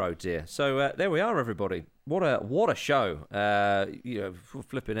 dear. So there we are, everybody. What a show.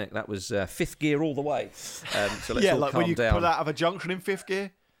 Flipping it. That was 5th gear all the way. So let's all like calm when you down. pull out of a junction in 5th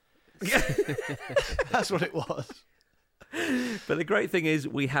gear. That's what it was. But the great thing is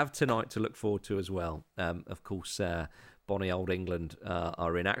we have tonight to look forward to as well. Of course, bonny old England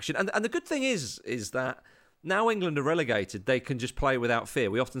are in action. And the good thing is that now England are relegated, they can just play without fear.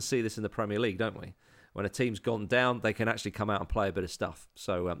 We often see this in the Premier League, don't we? When a team's gone down, they can actually come out and play a bit of stuff.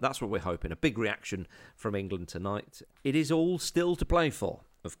 So that's what we're hoping. A big reaction from England tonight. It is all still to play for,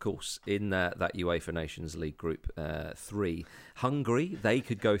 of course, in that UEFA Nations League Group 3. Hungary, they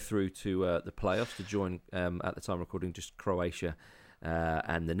could go through to the playoffs to join, at the time of recording, just Croatia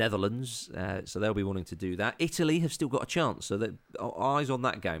and the Netherlands, so they'll be wanting to do that. Italy have still got a chance, so eyes on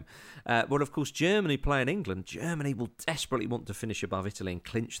that game. But of course, Germany playing England. Germany will desperately want to finish above Italy and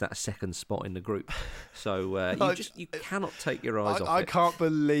clinch that second spot in the group. So you cannot take your eyes off it. I can't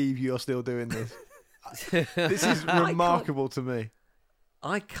believe you're still doing this. This is remarkable to me.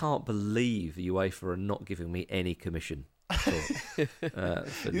 I can't believe UEFA are not giving me any commission. The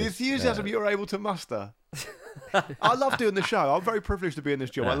enthusiasm you're able to muster. I love doing the show. I'm very privileged to be in this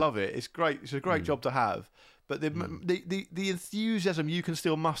job. I love it. It's great. It's a great job to have. But the enthusiasm you can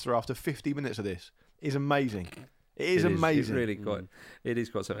still muster after 50 minutes of this is amazing. It is amazing. It's really quite. It is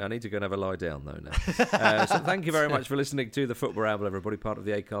quite something. I need to go and have a lie down though now. So thank you very much for listening to the Football Ramble, everybody. Part of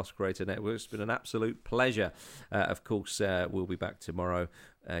the Acast Creator Network. It's been an absolute pleasure. Of course, we'll be back tomorrow,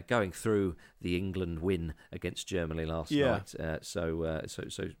 going through the England win against Germany last night. So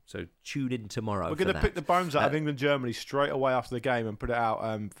tune in tomorrow. We're going to pick the bones out of England-Germany straight away after the game and put it out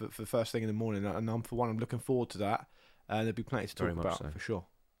for first thing in the morning. And I'm looking forward to that. And there'll be plenty to talk about for sure.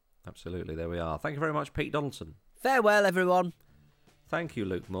 Absolutely, there we are. Thank you very much, Pete Donaldson. Farewell, everyone. Thank you,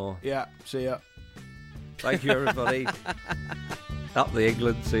 Luke Moore. Yeah, see ya. Thank you, everybody. Up the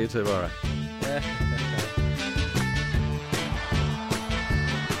England. See you tomorrow.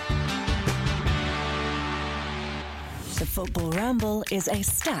 The Football Ramble is a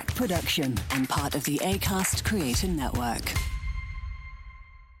Stack production and part of the Acast Creator Network.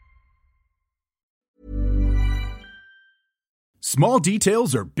 Small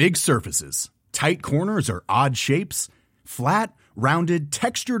details are big surfaces. Tight corners are odd shapes. Flat, rounded,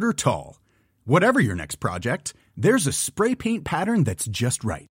 textured, or tall. Whatever your next project, there's a spray paint pattern that's just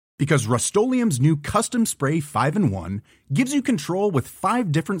right. Because Rust-Oleum's new Custom Spray 5-in-1 gives you control with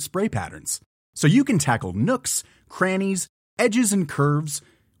 5 different spray patterns. So you can tackle nooks, crannies, edges, and curves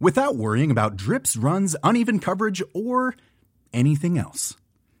without worrying about drips, runs, uneven coverage, or anything else.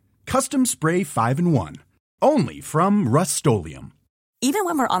 Custom Spray 5-in-1. Only from Rust-Oleum. Even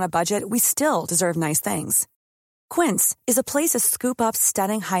when we're on a budget, we still deserve nice things. Quince is a place to scoop up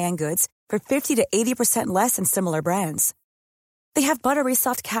stunning high-end goods for 50 to 80% less than similar brands. They have buttery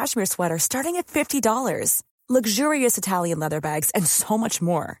soft cashmere sweaters starting at $50, luxurious Italian leather bags, and so much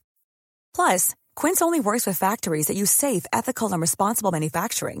more. Plus, Quince only works with factories that use safe, ethical, and responsible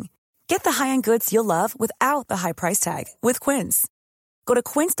manufacturing. Get the high-end goods you'll love without the high price tag with Quince. Go to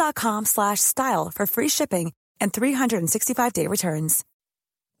quince.com/style for free shipping and 365-day returns.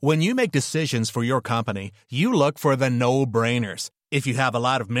 When you make decisions for your company, you look for the no-brainers. If you have a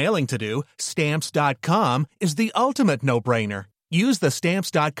lot of mailing to do, Stamps.com is the ultimate no-brainer. Use the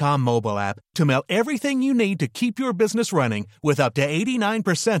Stamps.com mobile app to mail everything you need to keep your business running with up to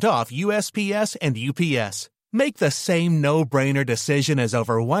 89% off USPS and UPS. Make the same no-brainer decision as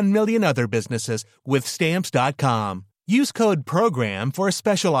over 1 million other businesses with Stamps.com. Use code PROGRAM for a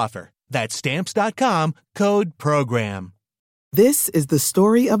special offer. That's Stamps.com, code PROGRAM. This is the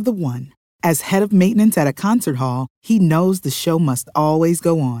story of the one. As head of maintenance at a concert hall, he knows the show must always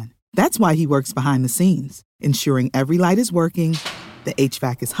go on. That's why he works behind the scenes, ensuring every light is working, the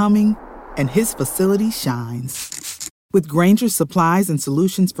HVAC is humming, and his facility shines. With Grainger's supplies and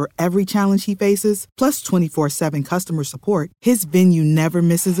solutions for every challenge he faces, plus 24/7 customer support, his venue never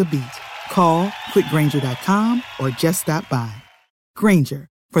misses a beat. Call quickgrainger.com or just stop by. Grainger,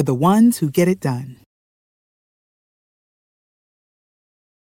 for the ones who get it done.